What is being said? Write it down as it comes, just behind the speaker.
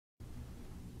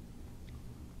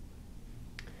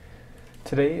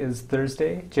Today is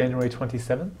Thursday, January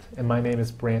 27th, and my name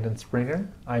is Brandon Springer.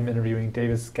 I'm interviewing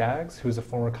David Skaggs, who is a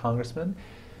former congressman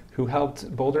who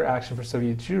helped Boulder Action for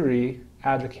Soviet Jewry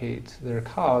advocate their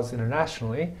cause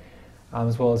internationally,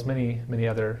 as well as many, many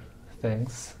other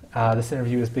things. This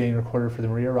interview is being recorded for the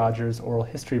Maria Rogers Oral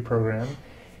History Program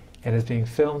and is being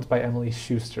filmed by Emily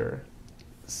Schuster.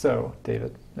 So,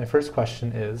 David, my first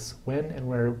question is, when and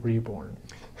where were you born?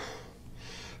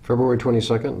 February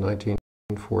 22nd,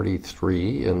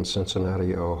 1943 in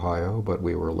Cincinnati, Ohio, but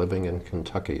we were living in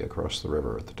Kentucky across the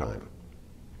river at the time.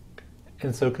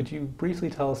 And so could you briefly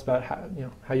tell us about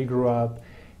how you grew up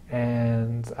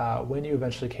and when you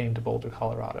eventually came to Boulder,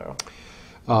 Colorado?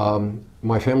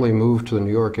 My family moved to the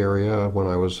New York area when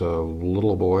I was a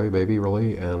little boy, baby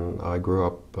really, and I grew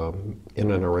up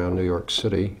in and around New York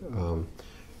City,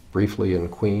 briefly in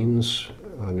Queens,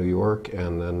 New York,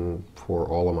 and then for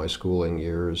all of my schooling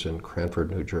years in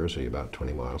Cranford, New Jersey, about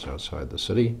 20 miles outside the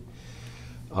city.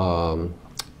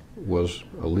 Was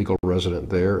a legal resident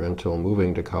there until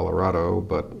moving to Colorado,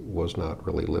 but was not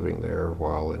really living there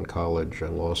while in college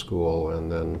and law school,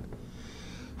 and then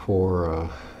for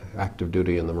active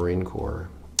duty in the Marine Corps.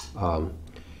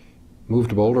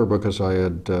 Moved to Boulder because I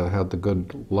had had the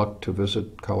good luck to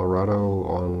visit Colorado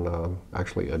on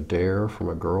actually a dare from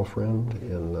a girlfriend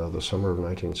in the summer of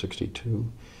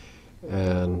 1962,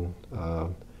 and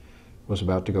was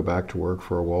about to go back to work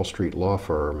for a Wall Street law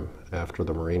firm after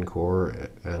the Marine Corps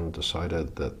and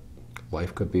decided that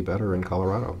life could be better in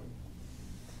Colorado.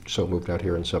 So moved out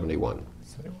here in 71.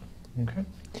 71, okay.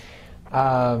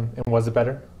 And was it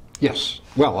better? Yes.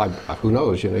 Well, who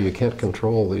knows? You know, you can't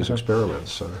control these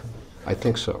experiments. I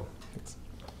think so.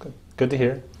 Good to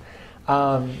hear.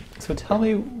 So tell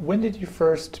me, when did you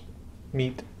first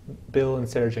meet Bill and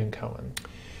Sarah Jane Cohen?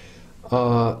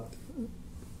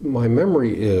 My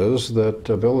memory is that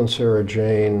Bill and Sarah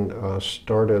Jane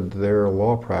started their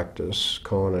law practice,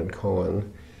 Cohen and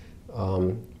Cohen,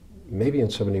 maybe in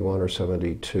 71 or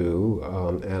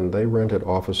 72, and they rented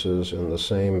offices in the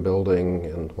same building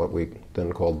in what we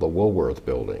then called the Woolworth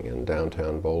Building in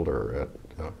downtown Boulder at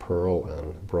Pearl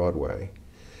and Broadway.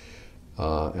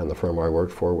 And the firm I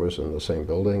worked for was in the same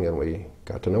building, and we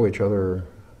got to know each other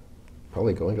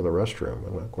probably going to the restroom.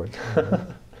 I'm not quite sure.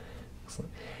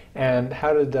 Excellent. And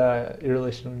how did your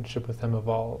relationship with him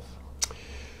evolve?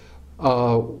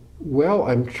 Well,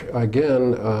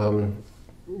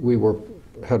 we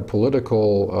had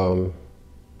political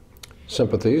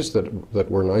sympathies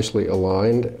that were nicely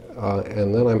aligned,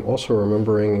 and then I'm also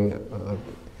remembering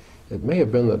it may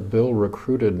have been that Bill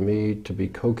recruited me to be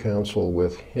co-counsel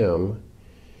with him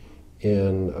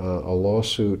in a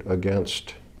lawsuit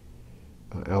against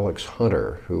Alex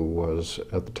Hunter, who was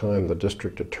at the time the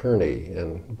district attorney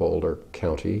in Boulder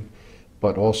County,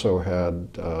 but also had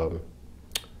an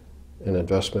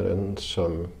investment in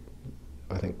some,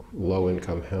 I think,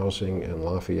 low-income housing in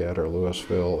Lafayette or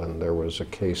Louisville, and there was a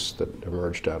case that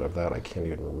emerged out of that. I can't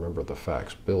even remember the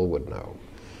facts. Bill would know.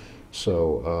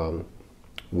 So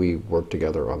we worked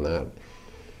together on that.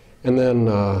 And then,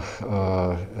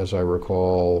 as I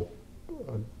recall,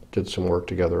 did some work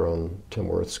together on Tim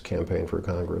Wirth's campaign for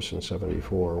Congress in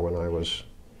 '74 when I was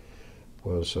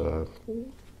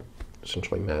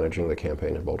essentially managing the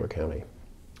campaign in Boulder County.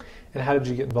 And how did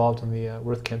you get involved in the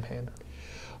Wirth campaign?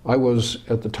 I was,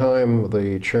 at the time,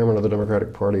 the chairman of the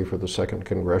Democratic Party for the 2nd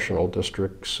Congressional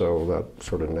District, so that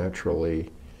sort of naturally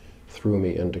threw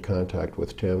me into contact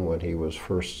with Tim when he was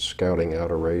first scouting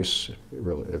out a race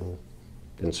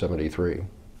in '73.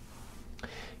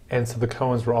 And so the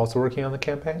Cohens were also working on the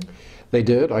campaign? They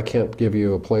did. I can't give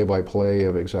you a play-by-play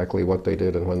of exactly what they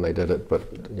did and when they did it, but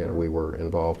you know, we were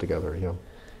involved together, yeah.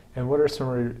 And what are some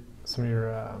of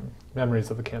your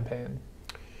memories of the campaign?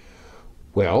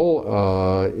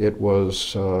 Well, it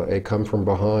was a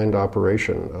come-from-behind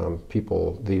operation.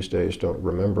 People these days don't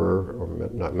remember, or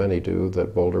not many do,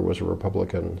 that Boulder was a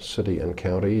Republican city and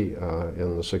county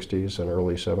in the 60s and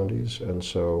early 70s, and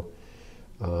so,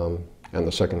 and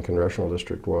the 2nd Congressional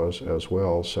District was as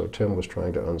well. So Tim was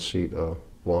trying to unseat a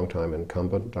longtime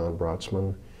incumbent, Don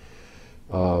Brotzman.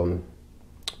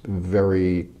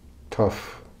 Very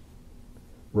tough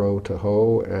row to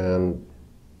hoe, and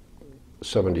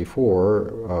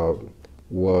 74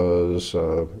 was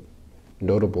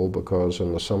notable because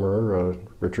in the summer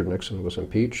Richard Nixon was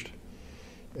impeached,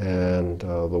 and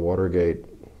the Watergate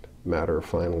matter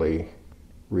finally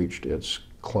reached its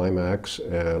climax,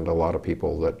 and a lot of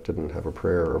people that didn't have a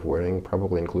prayer of winning,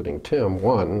 probably including Tim,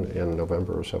 won in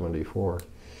November of '74.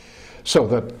 So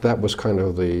that was kind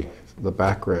of the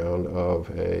background of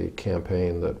a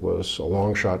campaign that was a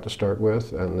long shot to start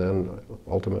with and then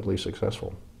ultimately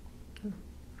successful.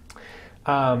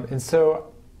 And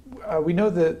so we know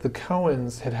that the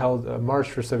Cohens had held a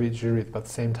march for Soviet Jewry at about the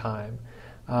same time.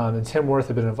 And Tim Wirth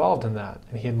had been involved in that,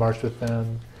 and he had marched with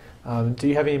them. Do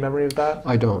you have any memory of that?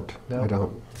 I don't. No? I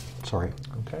don't. Sorry.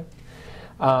 Okay.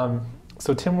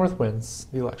 So Tim Wirth wins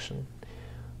the election.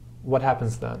 What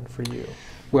happens then for you?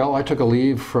 Well, I took a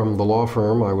leave from the law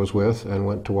firm I was with and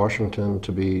went to Washington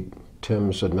to be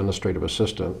Tim's administrative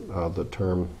assistant.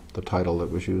 The title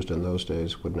that was used in those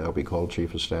days would now be called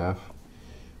Chief of Staff.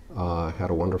 Had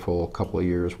a wonderful couple of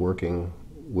years working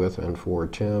with and for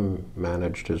Tim,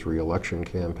 managed his re-election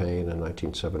campaign in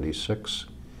 1976.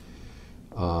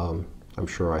 I'm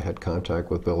sure I had contact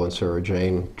with Bill and Sarah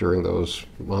Jane during those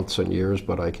months and years,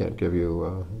 but I can't give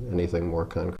you anything more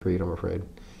concrete, I'm afraid.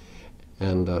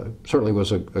 And certainly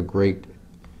was a great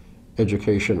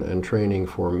education and training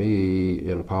for me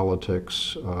in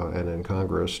politics and in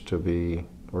Congress to be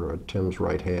sort of Tim's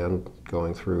right hand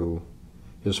going through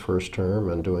his first term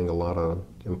and doing a lot of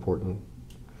important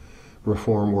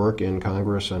reform work in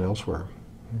Congress and elsewhere.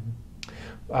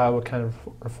 Mm-hmm. What kind of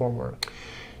reform work?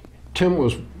 Tim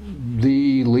was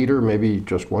the leader, maybe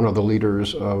just one of the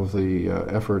leaders, of the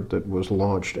effort that was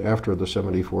launched after the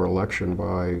 '74 election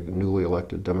by newly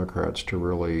elected Democrats to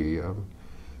really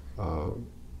not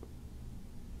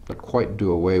quite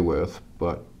do away with,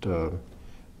 but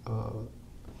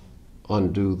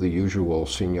undo the usual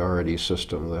seniority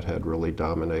system that had really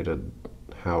dominated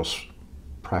House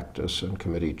practice and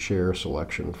committee chair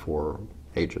selection for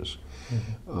ages.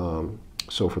 Mm-hmm.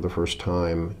 So for the first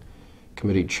time,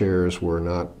 committee chairs were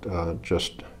not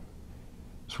just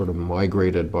sort of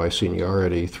migrated by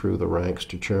seniority through the ranks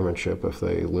to chairmanship if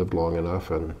they lived long enough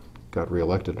and got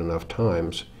reelected enough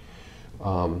times,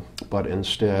 but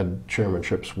instead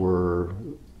chairmanships were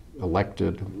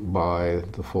elected by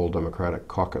the full Democratic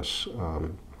caucus,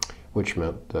 which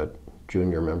meant that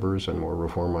junior members and more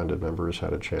reform-minded members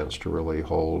had a chance to really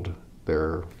hold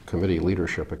their committee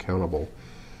leadership accountable.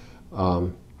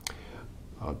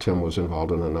 Tim was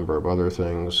involved in a number of other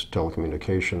things,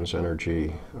 telecommunications,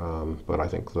 energy, but I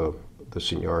think the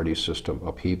seniority system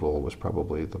upheaval was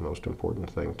probably the most important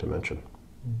thing to mention.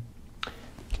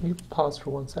 Can you pause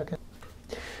for 1 second?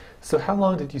 So how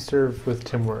long did you serve with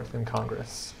Tim Wirth in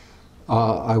Congress?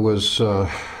 I was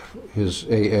his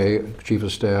AA Chief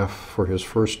of Staff for his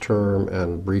first term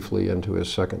and briefly into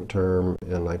his second term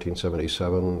in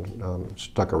 1977.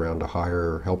 Stuck around to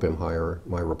help him hire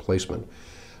my replacement.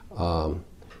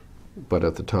 But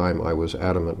at the time, I was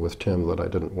adamant with Tim that I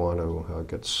didn't want to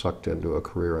get sucked into a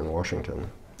career in Washington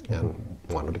and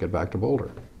wanted to get back to Boulder.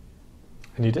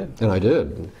 And you did? And I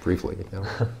did, briefly.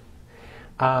 Yeah.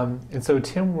 And so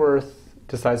Tim Wirth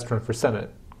decides to run for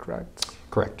Senate, correct?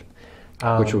 Correct.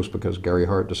 Which was because Gary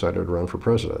Hart decided to run for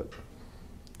president.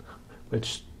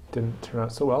 Which didn't turn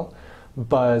out so well.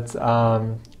 But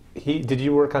did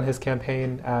you work on his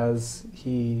campaign as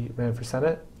he ran for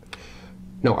Senate?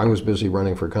 No, I was busy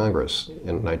running for Congress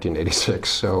in 1986,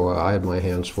 so I had my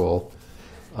hands full.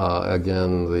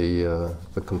 Again, the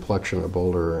complexion of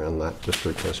Boulder and that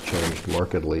district has changed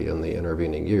markedly in the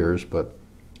intervening years, but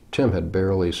Tim had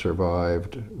barely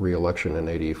survived re-election in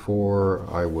 '84.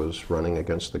 I was running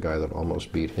against the guy that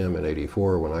almost beat him in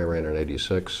 '84 when I ran in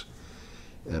 '86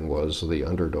 and was the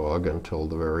underdog until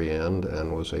the very end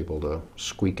and was able to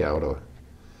squeak out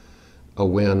a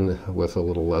win with a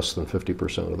little less than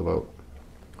 50% of the vote.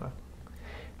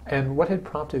 And what had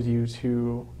prompted you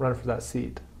to run for that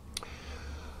seat?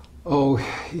 Oh,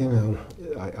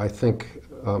 I think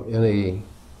any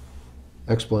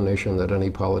explanation that any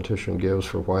politician gives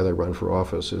for why they run for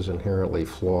office is inherently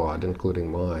flawed,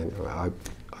 including mine.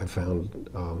 I found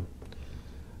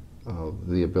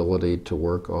the ability to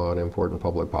work on important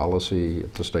public policy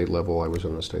at the state level. I was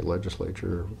in the state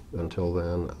legislature until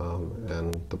then,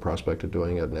 and the prospect of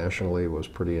doing it nationally was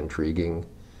pretty intriguing.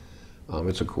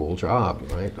 It's a cool job,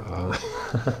 right?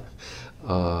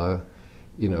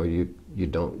 You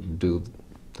don't do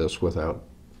this without,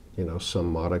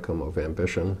 some modicum of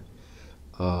ambition.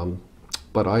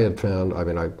 But I had found,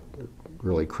 I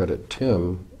really credit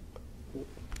Tim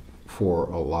for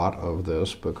a lot of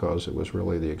this because it was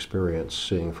really the experience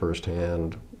seeing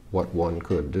firsthand what one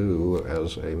could do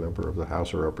as a member of the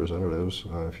House of Representatives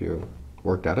if you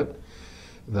worked at it.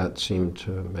 That seemed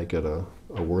to make it a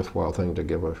worthwhile thing to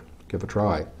give a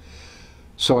try.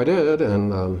 So I did,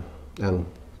 and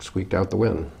squeaked out the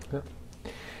win. Yeah.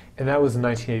 And that was in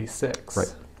 1986.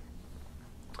 Right.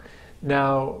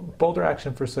 Now, Boulder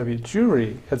Action for Soviet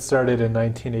Jewry had started in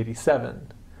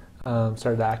 1987,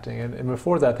 started acting, and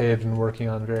before that they had been working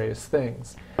on various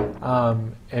things.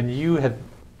 And you had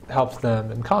helped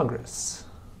them in Congress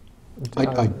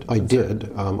I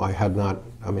did. I had not,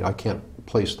 I mean, I can't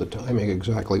place the timing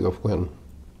exactly of when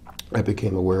I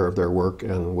became aware of their work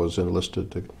and was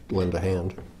enlisted to lend a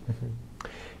hand. Mm-hmm.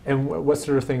 And what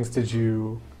sort of things did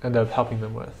you end up helping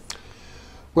them with?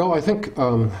 Well, I think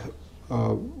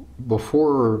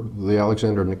before the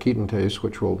Aleksandr Nikitin case,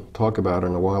 which we'll talk about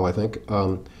in a while, I think,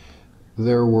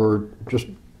 there were just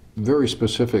very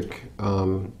specific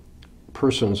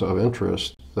persons of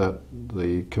interest that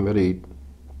the committee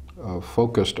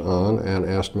focused on and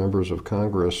asked members of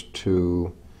Congress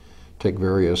to take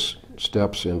various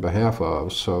steps in behalf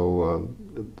of. So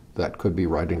that could be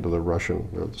writing to the Russian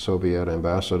or the Soviet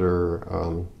ambassador,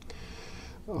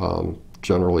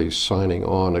 generally signing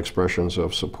on expressions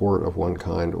of support of one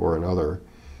kind or another.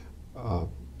 I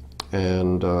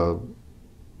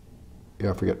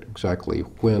forget exactly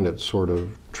when it sort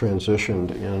of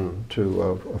transitioned into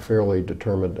a fairly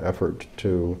determined effort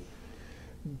to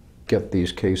get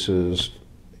these cases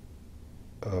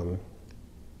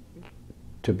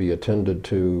to be attended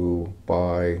to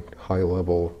by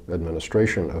high-level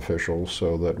administration officials,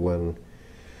 so that when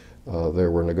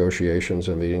there were negotiations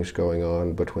and meetings going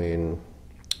on between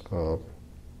the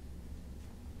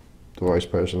Vice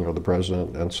President or the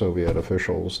President and Soviet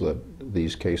officials, that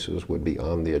these cases would be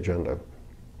on the agenda.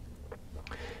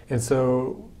 And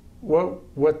so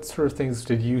what sort of things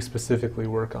did you specifically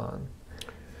work on?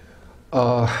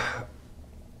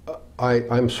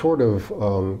 I'm sort of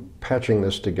patching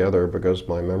this together because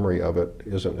my memory of it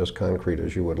isn't as concrete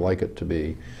as you would like it to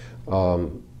be.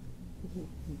 But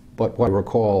what I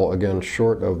recall, again,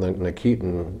 short of the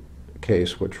Nikitin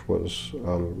case, which was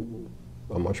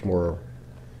a much more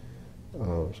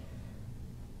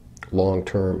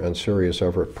long-term and serious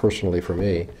effort personally for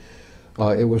me,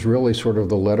 it was really sort of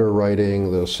the letter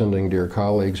writing, the sending dear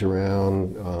colleagues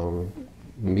around,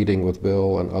 meeting with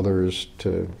Bill and others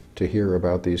to hear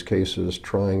about these cases,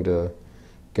 trying to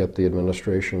get the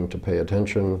administration to pay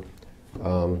attention.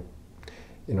 You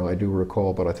know, I do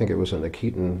recall, but I think it was a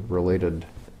Nikitin-related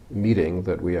meeting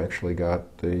that we actually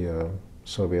got the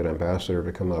Soviet ambassador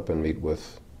to come up and meet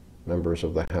with members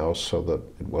of the House, so that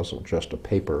it wasn't just a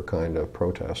paper kind of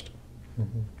protest.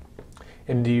 Mm-hmm.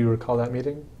 And do you recall that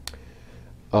meeting?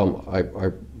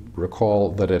 I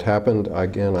recall that it happened.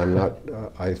 Again, I'm not,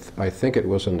 I think it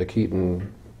was a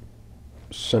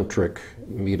Nikitin-centric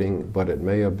meeting, but it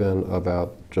may have been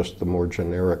about just the more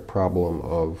generic problem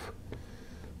of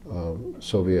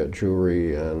Soviet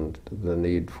Jewry and the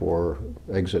need for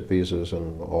exit visas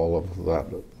and all of that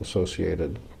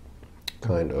associated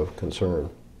kind of concern.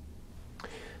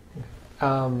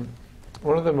 One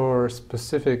of the more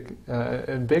specific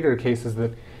and bigger cases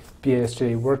that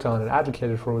BASJ worked on and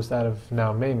advocated for was that of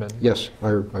now Mayman. Yes,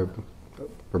 I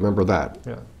remember that.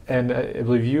 Yeah, and I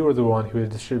believe you were the one who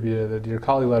had distributed a Dear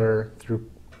Colleague letter through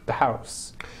the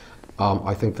House.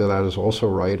 I think that is also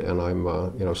right, and I'm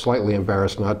you know, slightly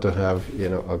embarrassed not to have, you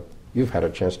know, you've had a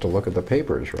chance to look at the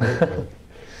papers, right?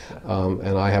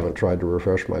 And I haven't tried to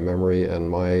refresh my memory, and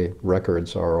my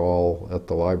records are all at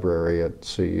the library at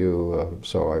CU,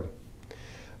 so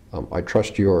I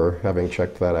trust your having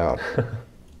checked that out.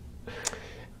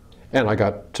 And I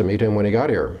got to meet him when he got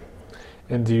here.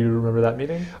 And do you remember that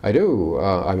meeting? I do.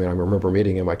 I mean, I remember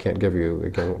meeting him. I can't give you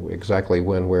again exactly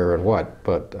when, where, and what,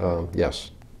 but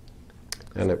yes.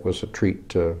 And it was a treat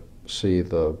to see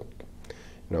the,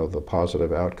 you know, the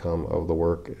positive outcome of the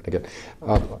work. Again,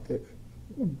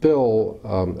 Bill,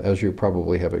 as you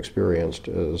probably have experienced,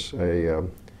 is a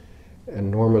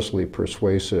enormously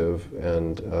persuasive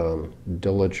and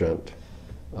diligent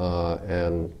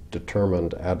and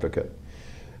determined advocate.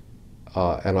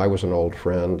 And I was an old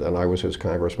friend, and I was his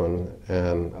congressman,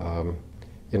 and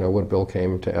you know, when Bill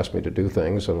came to ask me to do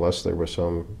things, unless there was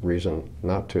some reason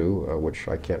not to, which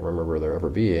I can't remember there ever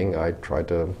being, I tried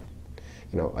to,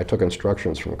 you know, I took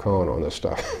instructions from Cohen on this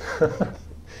stuff.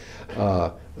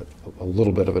 A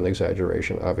little bit of an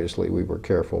exaggeration, obviously. We were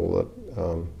careful that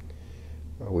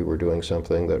we were doing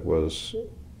something that was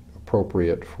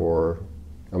appropriate for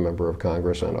a member of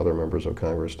Congress and other members of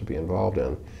Congress to be involved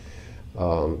in.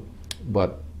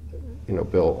 But you know,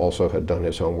 Bill also had done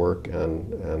his homework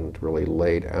and really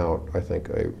laid out, I think,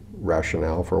 a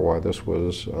rationale for why this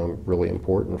was really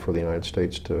important for the United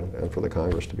States to, and for the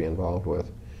Congress to be involved with.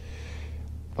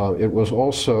 It was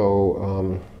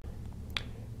also,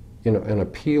 you know, an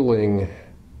appealing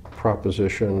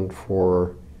proposition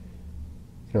for,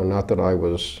 you know, not that I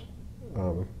was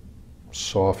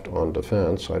soft on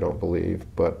defense, I don't believe,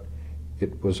 but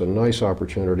it was a nice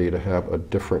opportunity to have a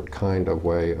different kind of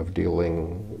way of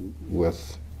dealing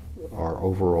with our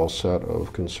overall set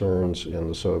of concerns in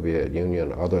the Soviet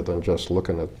Union, other than just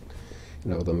looking at,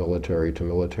 the military to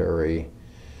military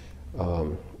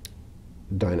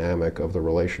dynamic of the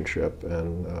relationship,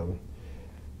 and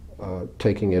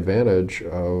taking advantage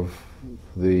of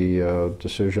the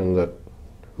decision that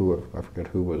I forget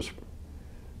who was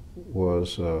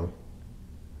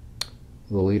the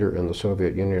leader in the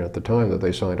Soviet Union at the time, that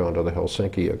they signed on to the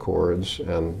Helsinki Accords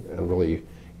and really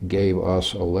gave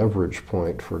us a leverage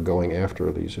point for going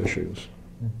after these issues.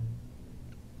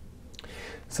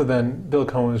 So then Bill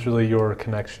Cohen was really your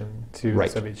connection to Right.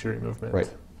 the Soviet Jewry movement. Right.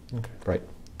 Okay. Right.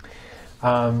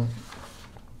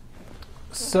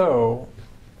 So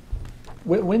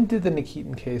when did the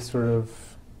Nikitin case sort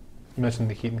of, you mentioned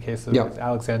the Nikitin case of Yeah.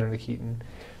 Aleksandr Nikitin,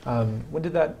 when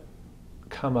did that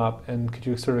come up, and could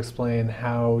you sort of explain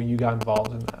how you got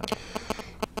involved in that?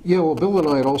 Yeah, well, Bill and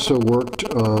I had also worked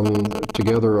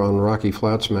together on Rocky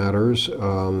Flats matters,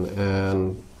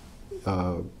 and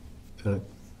of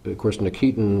course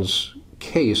Nikitin's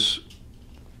case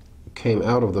came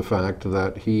out of the fact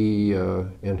that he,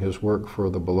 in his work for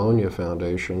the Bologna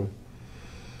Foundation,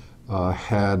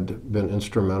 had been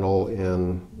instrumental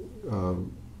in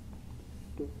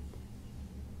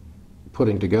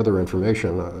putting together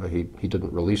information. He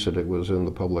didn't release it. It was in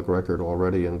the public record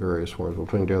already in various forms. But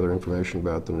putting together information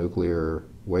about the nuclear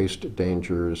waste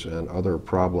dangers and other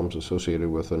problems associated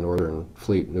with the Northern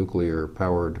Fleet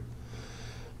nuclear-powered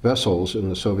vessels in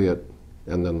the Soviet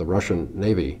and then the Russian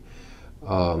Navy.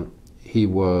 He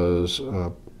was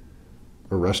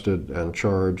arrested and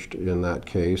charged in that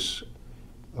case,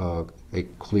 a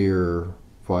clear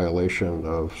violation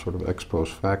of sort of ex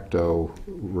post facto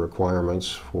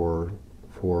requirements for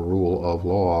rule of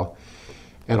law.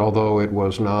 And although it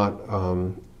was not,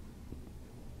 I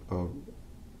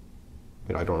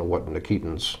don't know what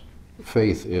Nikitin's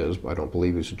faith is, but I don't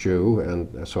believe he's a Jew,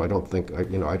 and so I don't think, I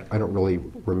don't really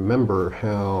remember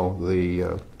how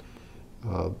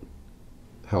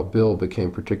how Bill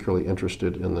became particularly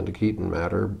interested in the Nikitin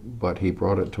matter, but he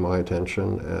brought it to my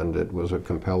attention, and it was a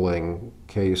compelling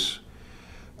case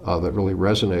that really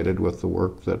resonated with the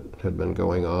work that had been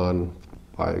going on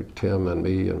by Tim and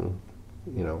me and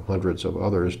hundreds of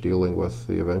others dealing with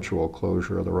the eventual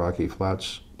closure of the Rocky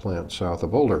Flats plant south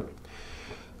of Boulder.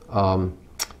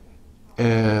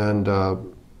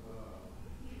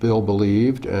 Bill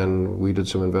believed, and we did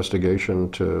some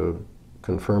investigation to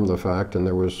confirm the fact, and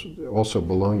there was also,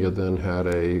 Bologna then had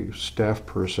a staff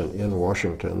person in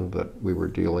Washington that we were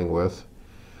dealing with.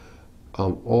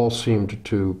 All seemed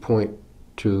to point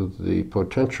to the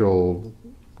potential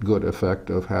good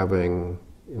effect of having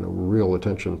real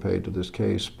attention paid to this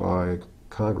case by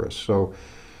Congress. So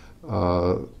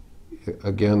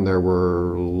again, there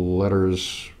were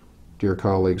letters, dear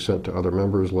colleagues, sent to other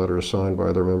members, letters signed by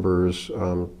other members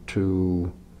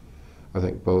to, I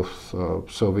think, both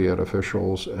Soviet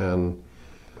officials, and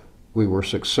we were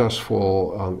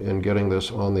successful in getting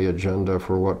this on the agenda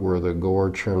for what were the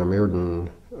Gore-Chernomyrdin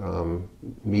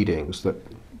meetings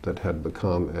that had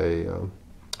become a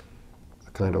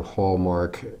kind of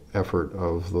hallmark effort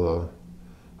of the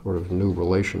sort of new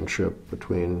relationship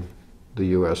between the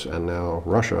U.S. and now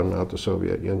Russia, not the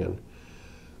Soviet Union,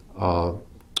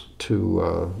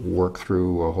 to work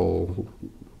through a whole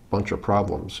bunch of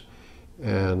problems.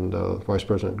 And Vice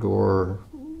President Gore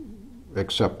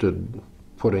accepted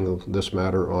putting this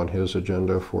matter on his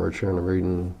agenda for a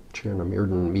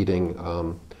Chernomyrdin meeting.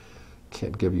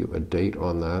 Can't give you a date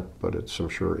on that, but it's, I'm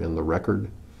sure, in the record.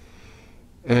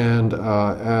 And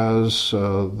as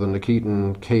the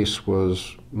Nikitin case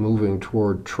was moving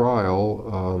toward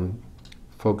trial,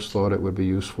 folks thought it would be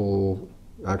useful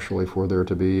actually for there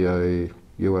to be a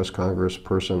U.S.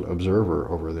 Congressperson observer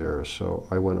over there. So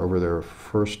I went over there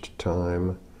first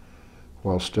time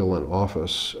while still in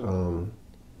office. I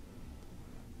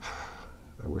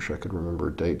wish I could remember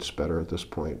dates better at this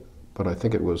point, but I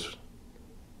think it was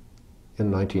in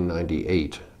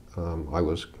 1998. I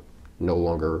was no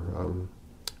longer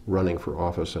running for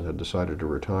office and had decided to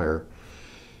retire.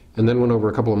 And then went over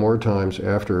a couple of more times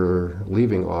after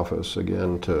leaving office,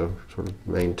 again, to sort of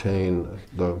maintain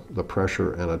the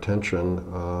pressure and attention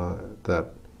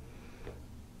that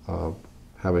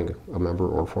having a member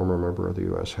or former member of the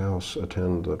U.S. House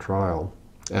attend the trial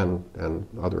and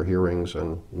other hearings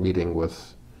and meeting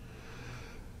with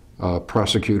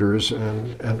prosecutors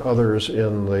and others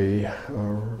in the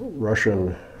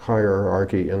Russian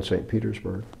hierarchy in St.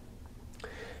 Petersburg.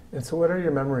 And so what are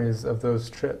your memories of those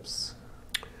trips?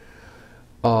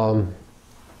 Well,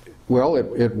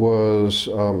 it was,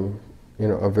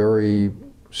 a very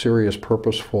serious,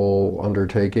 purposeful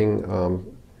undertaking.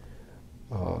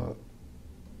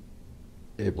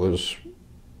 It was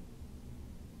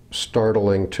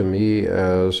startling to me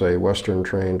as a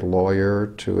Western-trained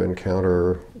lawyer to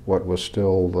encounter what was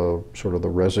still the sort of the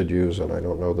residues, and I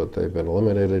don't know that they've been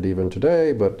eliminated even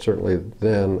today, but certainly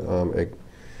then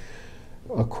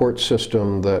a court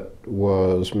system that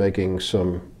was making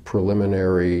some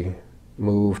preliminary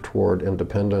move toward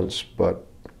independence, but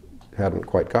hadn't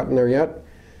quite gotten there yet.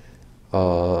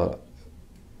 I'm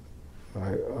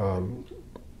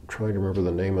trying to remember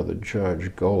the name of the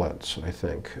judge. Goletz, I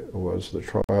think, was the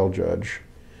trial judge,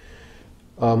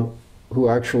 who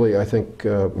actually, I think,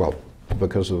 well,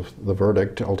 because of the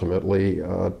verdict, ultimately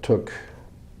took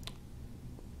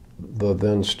the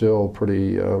then still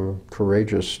pretty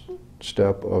courageous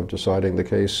step of deciding the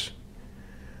case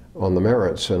on the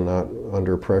merits and not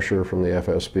under pressure from the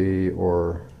FSB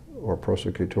or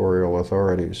prosecutorial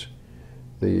authorities.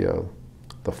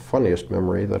 The funniest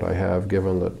memory that I have,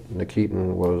 given that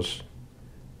Nikitin was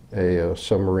a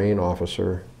submarine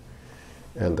officer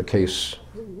and the case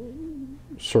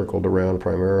circled around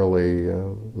primarily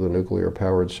the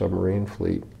nuclear-powered submarine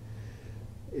fleet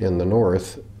in the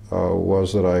North,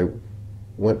 was that I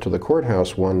went to the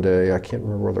courthouse one day. I can't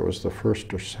remember whether it was the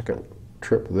first or second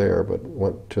trip there, but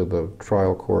went to the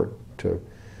trial court to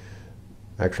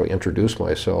actually introduce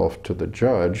myself to the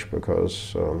judge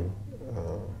because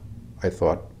I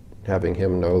thought having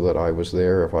him know that I was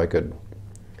there, if I could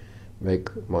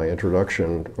make my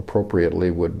introduction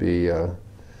appropriately, would be a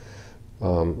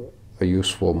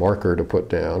useful marker to put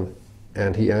down.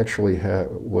 And he actually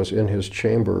was in his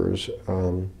chambers,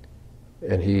 and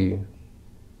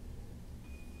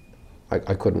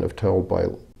I couldn't have told by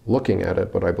looking at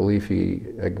it, but I believe he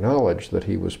acknowledged that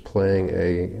he was playing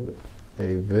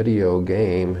a video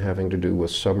game having to do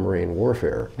with submarine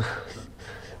warfare,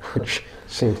 which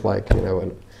seemed like, you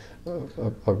know,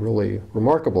 a really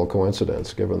remarkable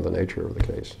coincidence given the nature of the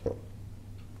case.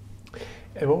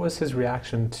 And what was his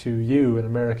reaction to you, an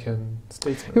American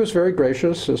statesman? He was very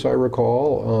gracious, as I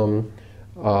recall.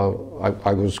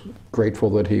 I was grateful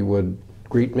that he would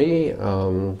greet me.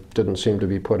 Didn't seem to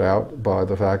be put out by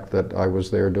the fact that I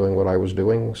was there doing what I was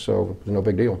doing, so it was no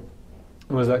big deal.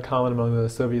 And was that common among the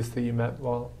Soviets that you met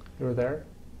while you were there?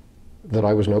 That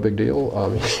I was no big deal?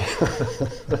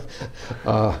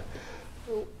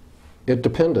 It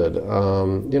depended.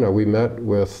 You know, we met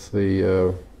with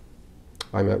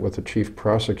I met with the chief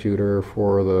prosecutor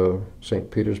for the St.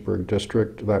 Petersburg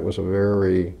district. That was a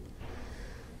very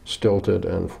stilted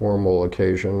and formal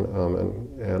occasion,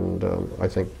 and I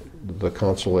think the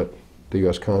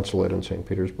U.S. consulate in St.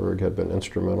 Petersburg had been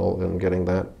instrumental in getting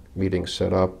that meeting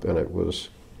set up, and it was,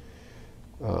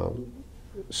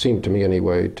 seemed to me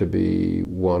anyway, to be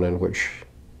one in which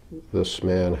this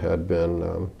man had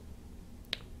been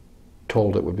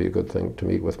told it would be a good thing to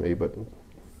meet with me, but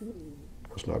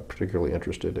was not particularly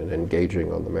interested in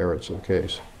engaging on the merits of the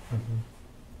case.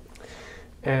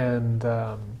 Mm-hmm. And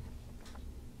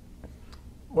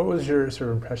what was your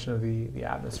sort of impression of the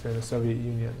atmosphere in the Soviet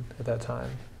Union at that time?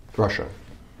 Russia.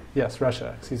 Yes,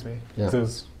 Russia, excuse me. Yeah.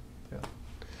 Yeah.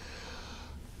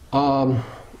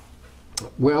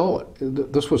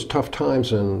 This was tough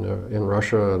times in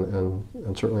Russia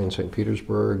and certainly in St.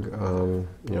 Petersburg.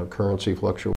 You know, currency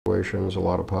fluctuations, a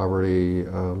lot of poverty.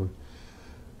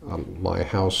 My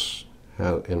house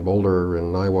in Boulder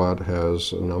in Niwot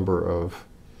has a number of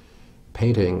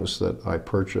paintings that I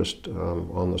purchased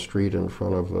on the street in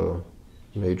front of a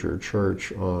major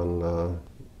church on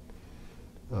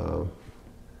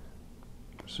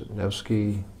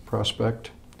Nevsky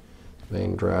Prospect,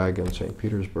 main drag in St.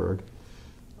 Petersburg,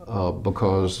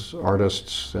 because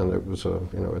artists, and it was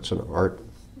it's an art-centered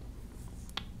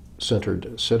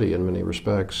city in many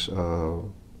respects.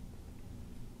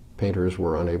 Painters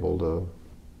were unable to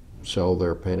sell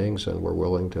their paintings and were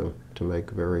willing to make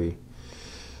very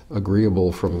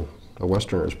agreeable, from a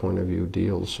Westerner's point of view,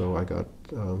 deals. So I got,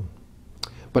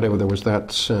 but there was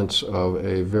that sense of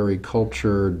a very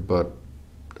cultured but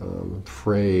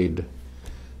frayed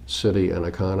city and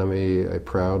economy, a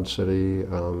proud city,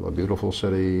 a beautiful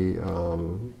city,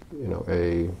 you know,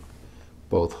 a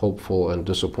both hopeful and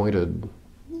disappointed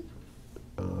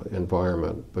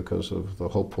environment because of the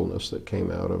hopefulness that came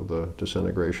out of the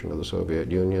disintegration of the Soviet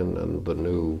Union and the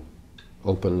new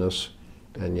openness,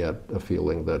 and yet a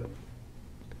feeling that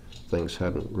things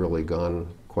hadn't really gone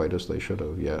quite as they should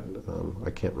have yet.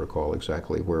 I can't recall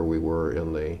exactly where we were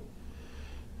in the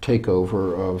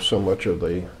takeover of so much of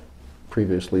the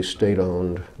previously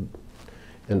state-owned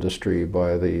industry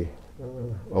by the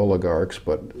oligarchs,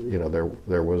 but you know,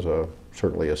 there was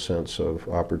certainly a sense of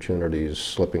opportunities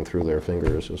slipping through their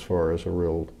fingers as far as a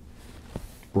real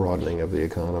broadening of the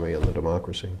economy and the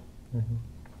democracy. Mm-hmm.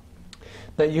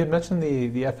 Now, you had mentioned the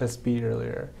FSB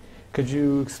earlier, Could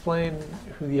you explain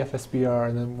who the FSB are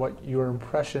and then what your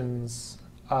impressions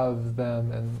of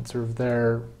them and sort of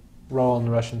their role in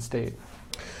the Russian state?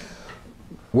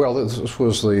 Well, this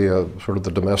was the sort of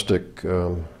the domestic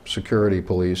security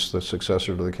police, the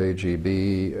successor to the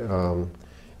KGB,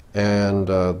 and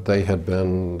they had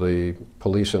been the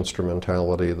police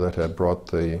instrumentality that had brought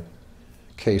the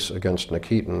case against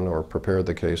Nikitin, or prepared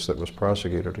the case that was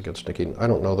prosecuted against Nikitin. I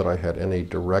don't know that I had any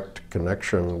direct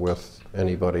connection with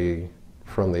anybody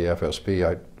from the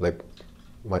FSB. They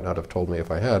might not have told me if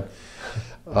I had.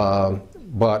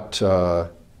 But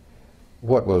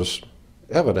what was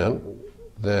evident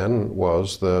then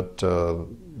was that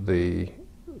the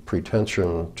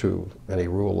pretension to any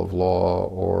rule of law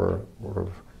or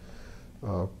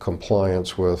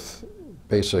compliance with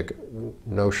basic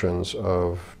notions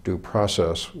of due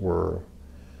process were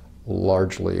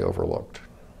largely overlooked.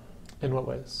 In what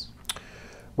ways?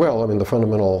 Well, I mean, the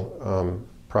fundamental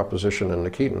proposition in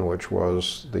Nikitin, which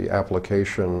was the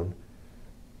application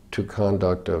to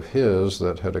conduct of his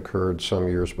that had occurred some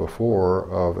years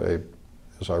before of a,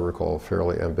 as I recall,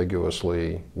 fairly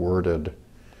ambiguously worded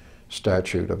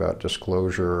statute about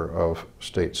disclosure of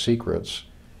state secrets.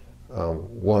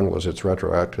 One was its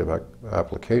retroactive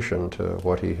application to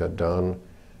what he had done,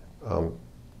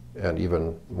 and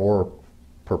even more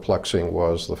perplexing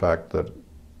was the fact that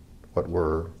what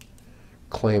were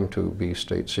claimed to be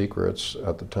state secrets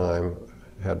at the time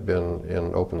had been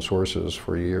in open sources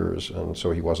for years, and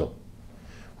so he wasn't,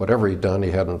 whatever he'd done, he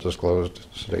hadn't disclosed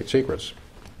state secrets.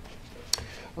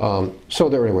 So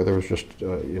there, anyway, there was just,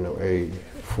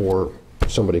 for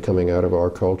somebody coming out of our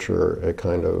culture, a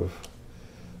kind of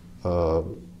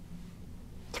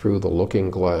through the looking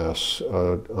glass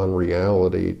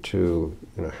unreality to,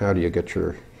 how do you get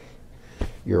your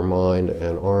mind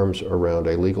and arms around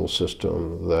a legal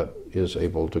system that is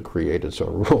able to create its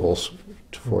own rules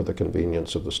for the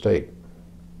convenience of the state.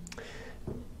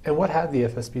 And what had the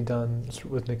FSB done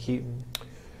with Nikitin?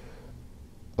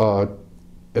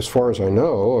 As far as I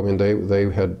know, I mean,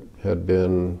 they had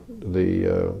been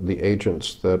the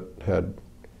agents that had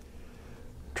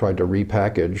tried to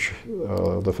repackage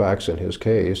the facts in his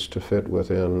case to fit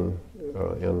within,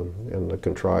 in the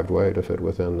contrived way, to fit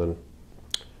within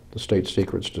the state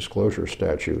secrets disclosure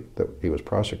statute that he was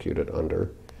prosecuted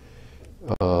under.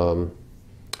 I'm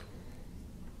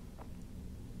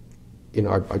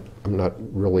not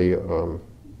really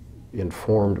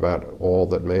informed about all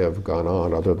that may have gone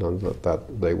on, other than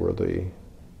that they were the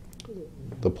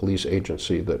police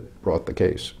agency that brought the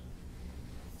case.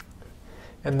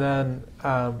 And then,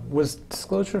 was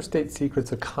disclosure of state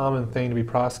secrets a common thing to be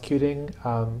prosecuting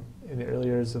in the early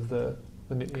years of the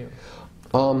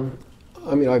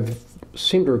I mean, I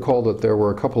seem to recall that there were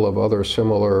a couple of other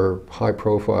similar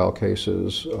high-profile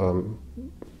cases,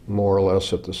 more or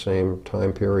less at the same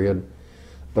time period,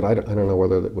 but I don't know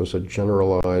whether it was a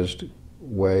generalized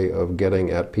way of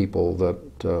getting at people that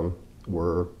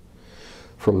were,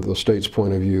 from the state's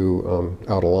point of view,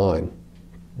 out of line.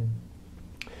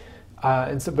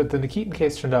 But the Nikitin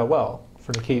case turned out well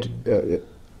for Nikitin.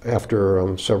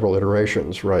 After several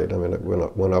iterations, right. I mean, it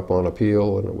went up on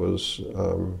appeal, and it was,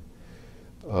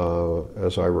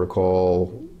 as I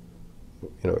recall,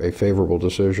 a favorable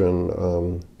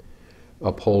decision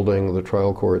upholding the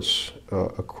trial court's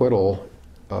acquittal,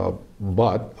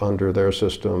 but under their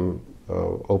system,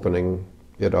 opening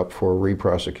it up for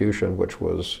re-prosecution, which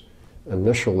was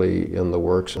initially in the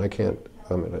works. I can't,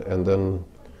 and then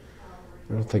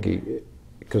I don't think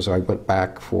because I went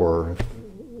back for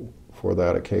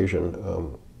that occasion.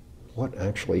 What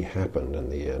actually happened in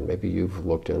the end? Maybe you've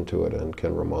looked into it and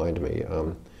can remind me. I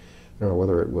don't know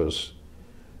whether it was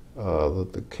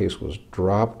that the case was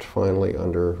dropped finally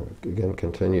under, again,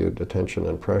 continued detention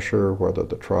and pressure, whether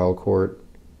the trial court,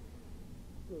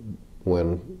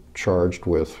 when charged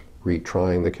with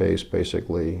retrying the case,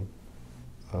 basically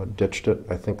ditched it.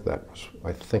 I think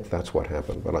that's what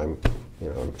happened, but I'm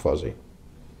fuzzy.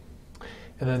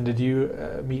 And then did you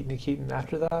meet Nikitin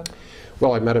after that?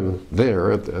 Well, I met him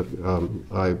there.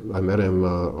 I met him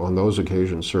on those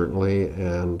occasions, certainly,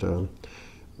 and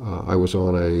I was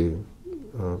on a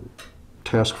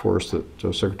task force that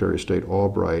Secretary of State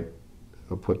Albright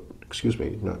was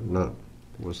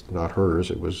not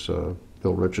hers, it was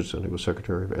Bill Richardson, who was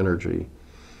Secretary of Energy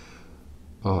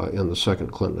in the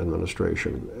second Clinton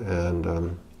administration.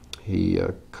 And he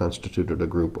constituted a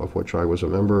group of which I was a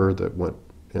member that went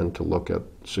in to look at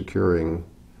securing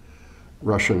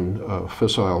Russian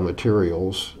fissile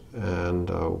materials. And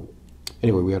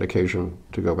anyway, we had occasion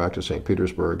to go back to St.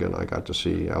 Petersburg, and I got to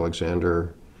see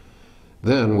Aleksandr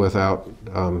then without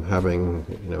having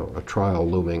a trial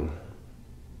looming.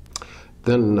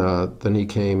 Then he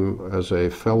came as a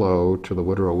fellow to the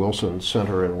Woodrow Wilson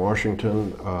Center in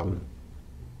Washington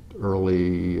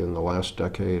early in the last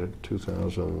decade,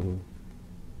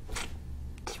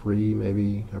 2003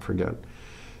 maybe, I forget.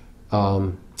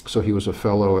 So he was a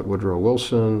fellow at Woodrow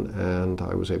Wilson, and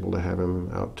I was able to have him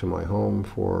out to my home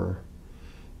for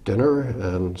dinner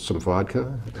and some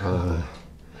vodka.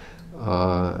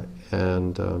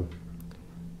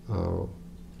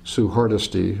 Sue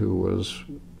Hardesty, who was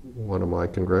one of my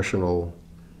congressional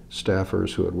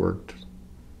staffers who had worked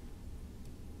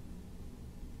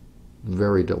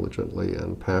very diligently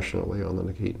and passionately on the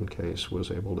Nikitin case,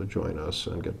 was able to join us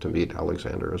and get to meet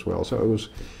Aleksandr as well. So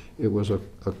it was a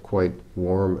quite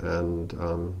warm and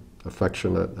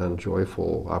affectionate and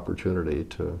joyful opportunity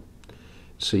to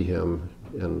see him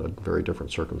in a very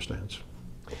different circumstance.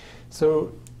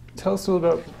 So tell us a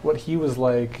little about what he was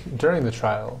like during the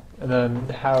trial, and then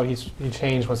how he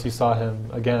changed once you saw him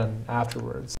again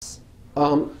afterwards.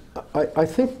 I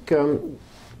think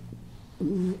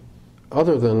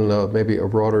other than maybe a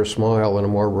broader smile and a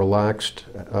more relaxed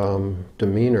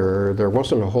demeanor, there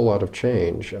wasn't a whole lot of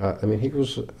change. I mean, he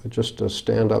was just a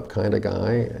stand-up kind of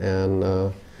guy,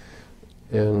 and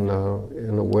in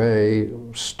a way,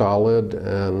 stolid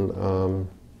and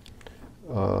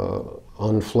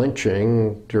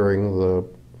unflinching during the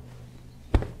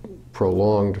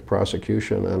prolonged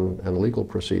prosecution and legal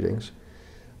proceedings,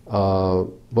 but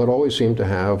always seemed to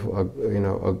have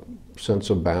a sense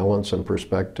of balance and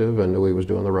perspective, and knew he was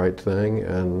doing the right thing,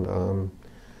 and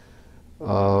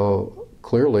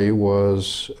clearly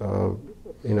was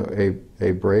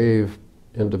a brave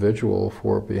individual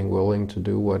for being willing to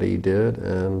do what he did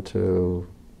and to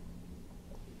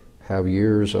have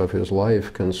years of his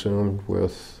life consumed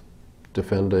with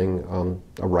defending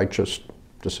a righteous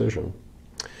decision.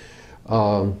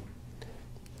 I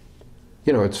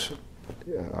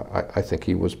think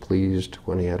he was pleased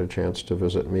when he had a chance to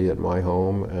visit me at my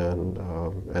home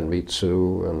and meet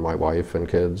Sue and my wife and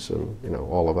kids, and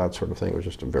all of that sort of thing. It was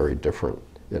just a very different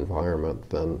environment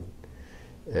than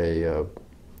a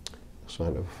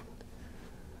kind of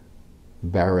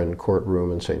barren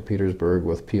courtroom in St. Petersburg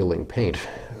with peeling paint.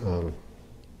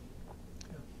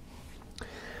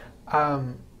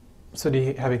 So do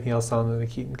you have anything else on the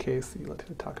Nikitin case that you'd like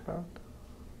to talk about?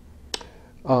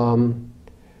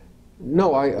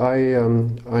 No,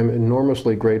 I'm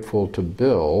enormously grateful to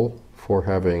Bill for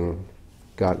having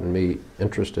gotten me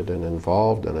interested and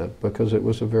involved in it, because it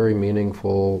was a very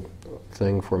meaningful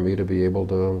thing for me to be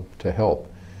able to help.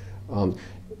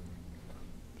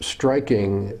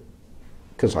 Striking,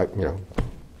 because I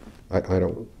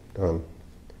don't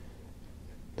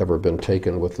never been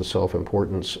taken with the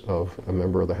self-importance of a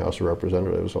member of the House of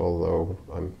Representatives, although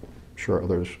I'm sure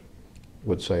others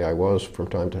would say I was from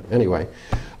time to time. Anyway,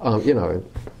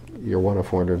 you're one of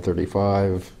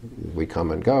 435, we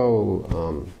come and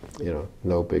go,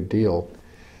 no big deal.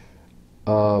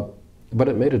 But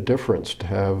it made a difference to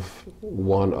have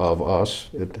one of us,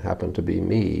 it happened to be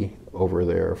me, over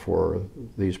there for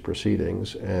these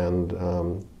proceedings, and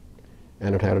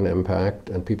it had an impact,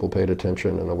 and people paid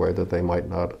attention in a way that they might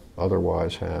not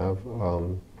otherwise have.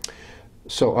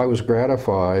 So I was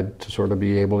gratified to sort of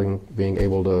being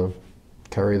able to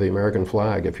carry the American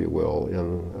flag, if you will,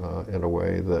 in a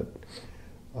way that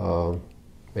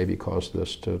maybe caused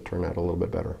this to turn out a little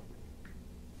bit better.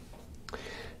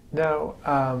 Now,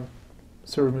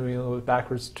 so we're moving a little bit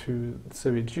backwards to the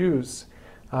Soviet Jews.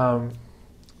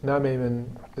 Now Maiman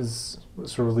was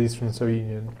sort of released from the Soviet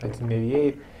Union in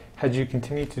 1988. Had you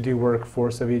continued to do work for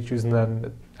Soviet Jews, and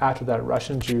then after that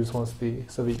Russian Jews once the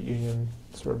Soviet Union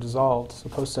sort of dissolved, so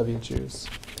post-Soviet Jews?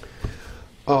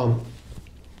 I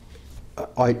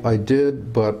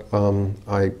did, but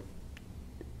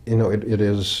it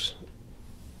is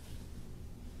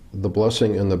the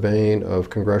blessing and the bane of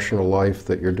congressional life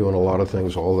that you're doing a lot of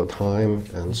things all the time,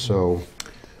 and so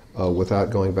without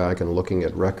going back and looking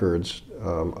at records,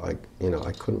 I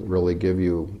couldn't really give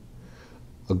you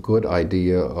a good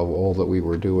idea of all that we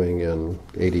were doing in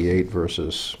 '88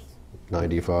 versus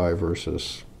 '95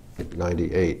 versus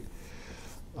 '98.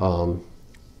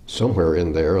 Somewhere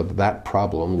in there, that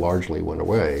problem largely went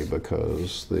away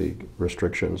because the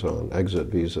restrictions on exit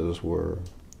visas were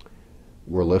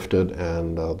lifted,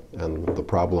 and the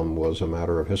problem was a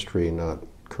matter of history, not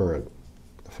current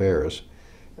affairs.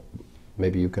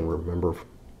 Maybe you can remember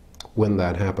when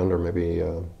that happened, or maybe,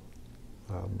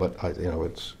 but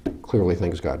it's clearly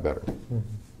things got better.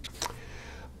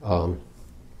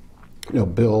 Mm-hmm.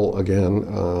 Bill again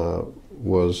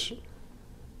was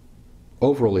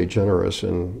overly generous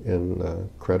in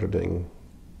crediting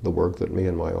the work that me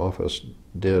and my office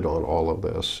did on all of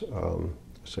this.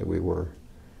 say we were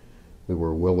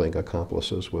willing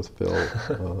accomplices with Bill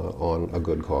on a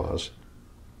good cause.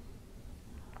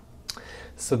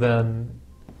 So then,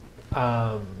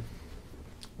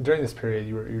 during this period,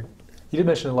 you did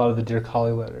mention a lot of the Dear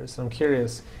Colleague letters. And I'm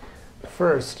curious,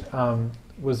 first,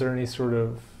 was there any sort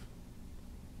of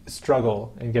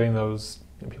struggle in getting those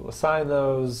people to sign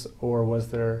those, or was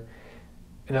there?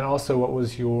 And then also, what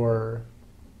was your,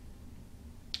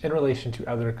 in relation to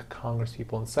other Congress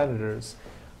people and senators,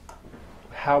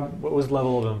 what was the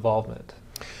level of involvement?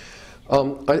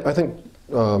 I think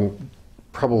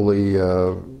probably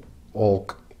a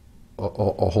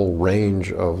whole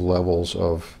range of levels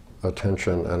of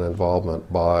attention and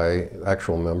involvement by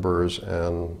actual members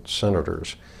and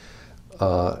senators.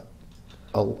 A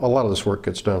lot of this work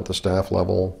gets done at the staff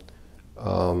level.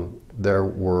 There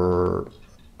were,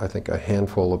 I think, a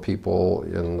handful of people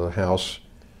in the House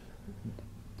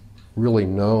really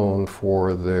known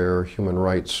for their human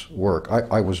rights work.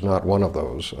 I was not one of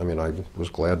those. I mean, I was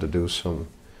glad to do some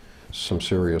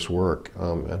serious work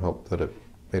and hope that it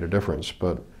made a difference.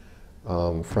 But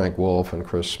Frank Wolf and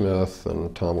Chris Smith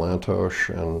and Tom Lantosh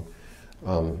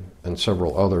and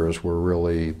several others were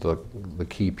really the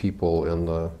key people in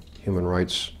the human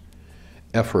rights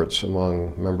efforts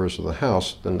among members of the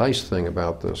House. The nice thing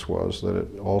about this was that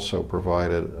it also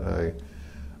provided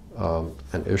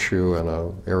an issue and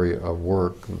an area of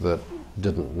work that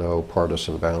didn't know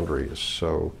partisan boundaries.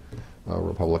 So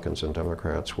Republicans and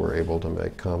Democrats were able to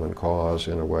make common cause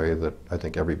in a way that I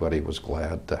think everybody was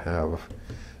glad to have,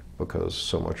 because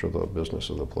so much of the business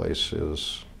of the place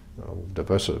is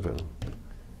divisive.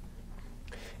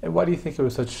 And why do you think it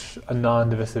was such a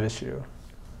non-divisive issue?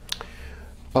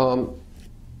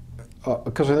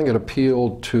 Because I think it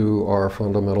appealed to our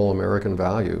fundamental American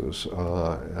values,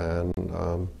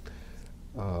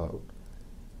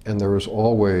 and there was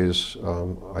always,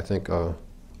 I think, a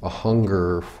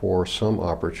hunger for some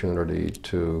opportunity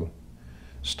to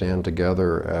stand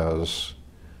together as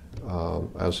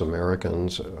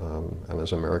Americans and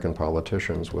as American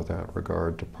politicians without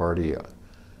regard to party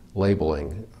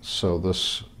labeling. So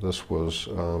this was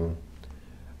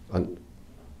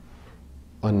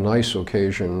a nice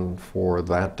occasion for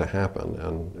that to happen,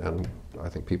 and I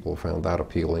think people found that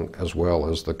appealing, as well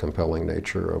as the compelling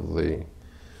nature of the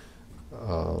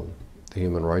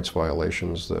human rights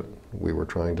violations that we were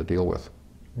trying to deal with.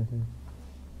 Mm-hmm.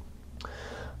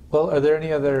 Well, are there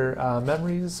any other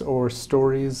memories or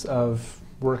stories of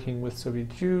working with Soviet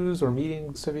Jews, or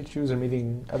meeting Soviet Jews, or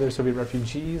meeting other Soviet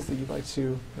refugees that you'd like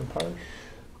to impart?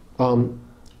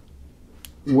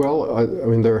 Well, I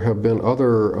mean, there have been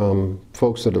other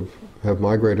folks that have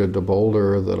migrated to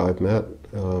Boulder that I've met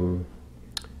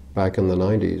back in the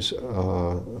 90s.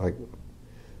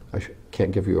 I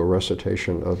can't give you a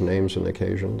recitation of names and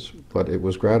occasions, but it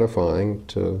was gratifying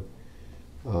to,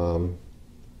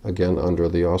 again, under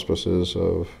the auspices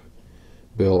of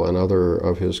Bill and other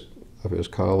of his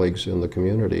colleagues in the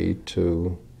community,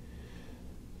 to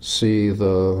see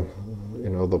the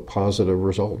positive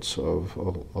results of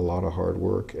a lot of hard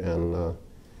work. And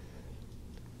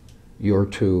you're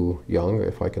too young,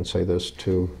 if I can say this,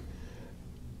 to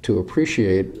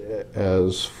appreciate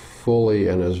as fully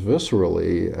and as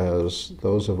viscerally as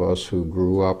those of us who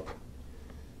grew up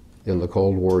in the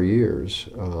Cold War years.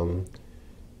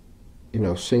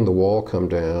 Seeing the wall come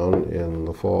down in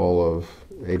the fall of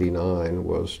 '89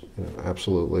 was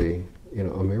absolutely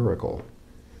a miracle.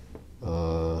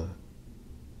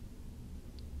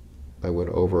 I went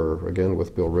over again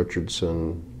with Bill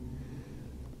Richardson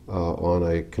on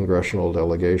a congressional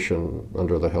delegation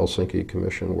under the Helsinki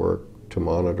Commission work to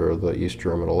monitor the East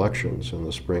German elections in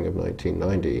the spring of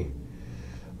 1990.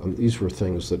 These were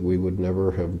things that we would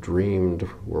never have dreamed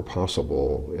were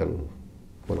possible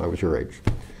when I was your age,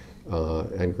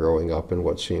 and growing up in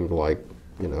what seemed like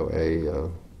a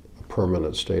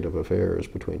permanent state of affairs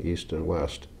between East and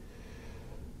West.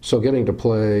 So getting to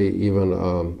play even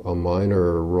a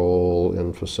minor role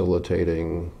in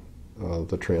facilitating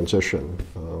the transition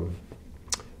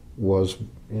was,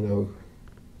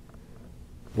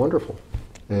 wonderful.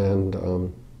 And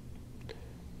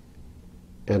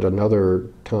another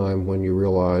time when you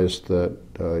realized that,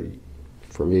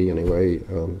 for me anyway,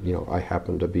 I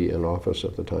happened to be in office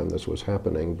at the time this was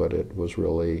happening, but it was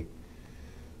really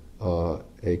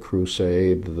a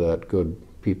crusade that good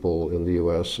people in the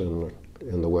U.S. and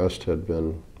in the West had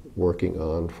been working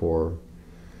on for,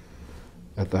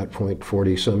 at that point,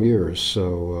 40-some years.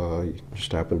 So you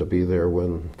just happened to be there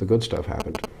when the good stuff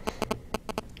happened.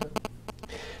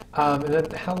 And then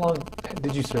how long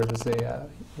did you serve as a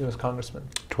U.S. congressman?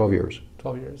 12 years.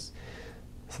 12 years.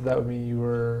 So that would mean you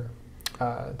were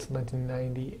until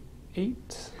 1998.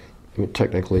 98? I mean,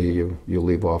 technically, you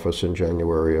leave office in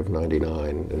January of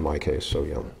 '99, in my case, so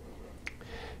yeah.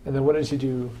 And then what did you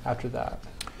do after that?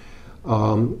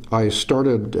 I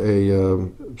started a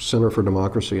Center for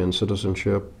Democracy and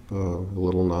Citizenship, a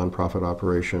little nonprofit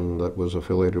operation that was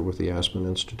affiliated with the Aspen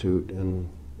Institute in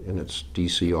its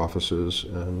DC offices,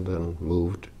 and then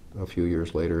moved a few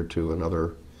years later to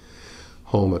another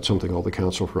home at something called the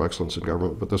Council for Excellence in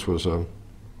Government. But this was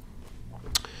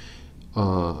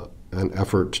an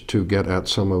effort to get at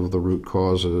some of the root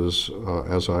causes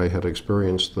as I had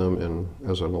experienced them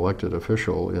as an elected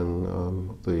official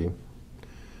in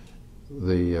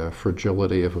the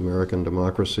fragility of American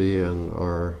democracy and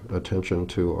our attention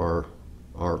to our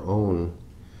own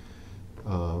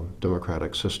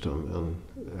democratic system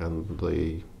and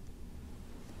the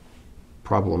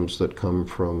problems that come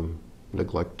from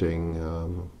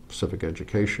neglecting civic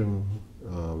education,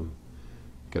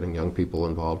 getting young people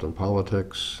involved in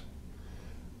politics.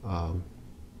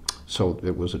 So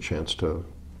it was a chance to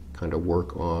kind of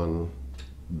work on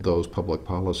those public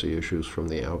policy issues from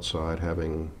the outside,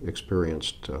 having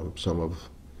experienced some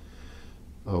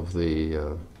of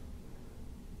the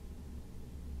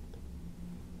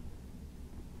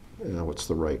what's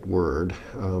the right word?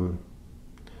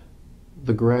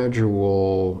 The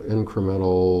gradual,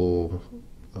 incremental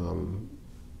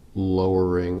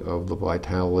lowering of the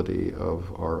vitality of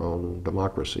our own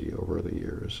democracy over the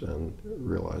years, and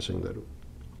realizing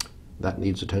that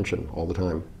needs attention all the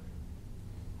time.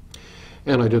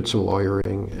 And I did some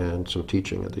lawyering and some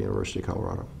teaching at the University of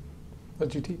Colorado. What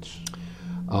did you teach?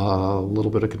 A little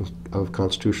bit of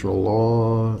constitutional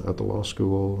law at the law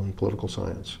school and political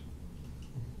science.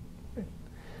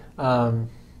 And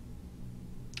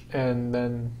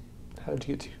then how did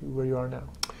you get to where you are now?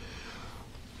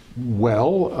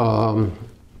 Well,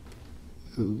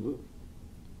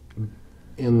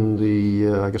 in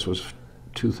the, I guess it was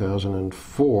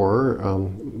 2004,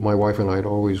 my wife and I had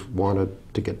always wanted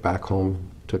to get back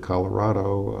home to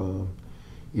Colorado,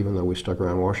 even though we stuck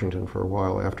around Washington for a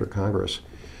while after Congress,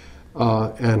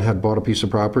 and had bought a piece of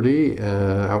property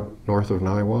out north of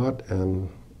Niwot, and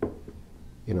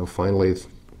finally,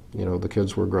 the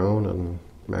kids were grown and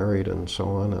married and so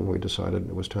on, and we decided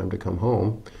it was time to come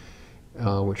home,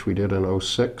 which we did in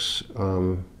 '06.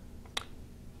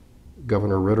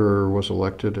 Governor Ritter was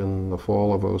elected in the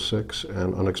fall of '06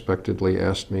 and unexpectedly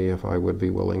asked me if I would be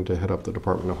willing to head up the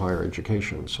Department of Higher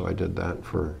Education. So I did that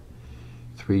for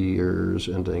 3 years,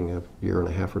 ending a year and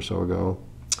a half or so ago,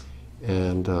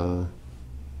 and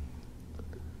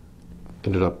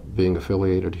ended up being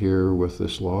affiliated here with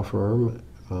this law firm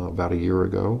about a year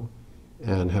ago,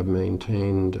 and have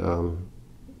maintained a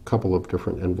couple of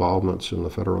different involvements in the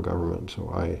federal government.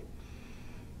 So I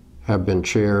have been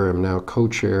chair, am now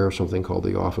co-chair of something called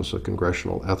the Office of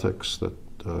Congressional Ethics that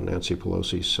Nancy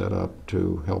Pelosi set up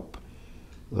to help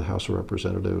the House of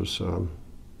Representatives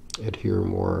adhere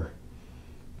more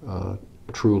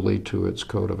truly to its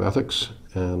code of ethics,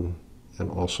 and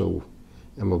also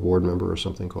am a board member of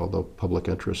something called the Public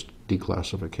Interest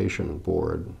Declassification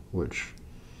Board, which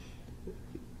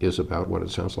is about what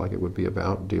it sounds like it would be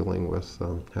about, dealing with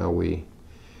how we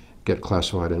get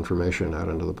classified information out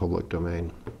into the public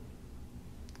domain.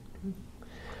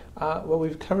 Well,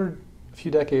 we've covered a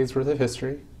few decades worth of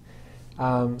history.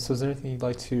 So is there anything you'd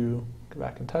like to go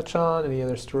back and touch on? Any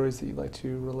other stories that you'd like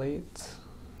to relate?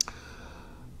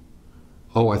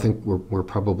 Oh, I think we're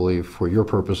probably, for your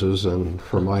purposes and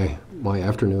for my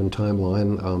afternoon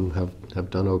timeline, have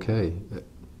done okay.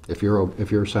 If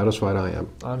you're satisfied, I am.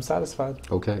 I'm satisfied.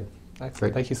 Okay. Excellent.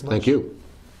 Great. Thank you so much. Thank you.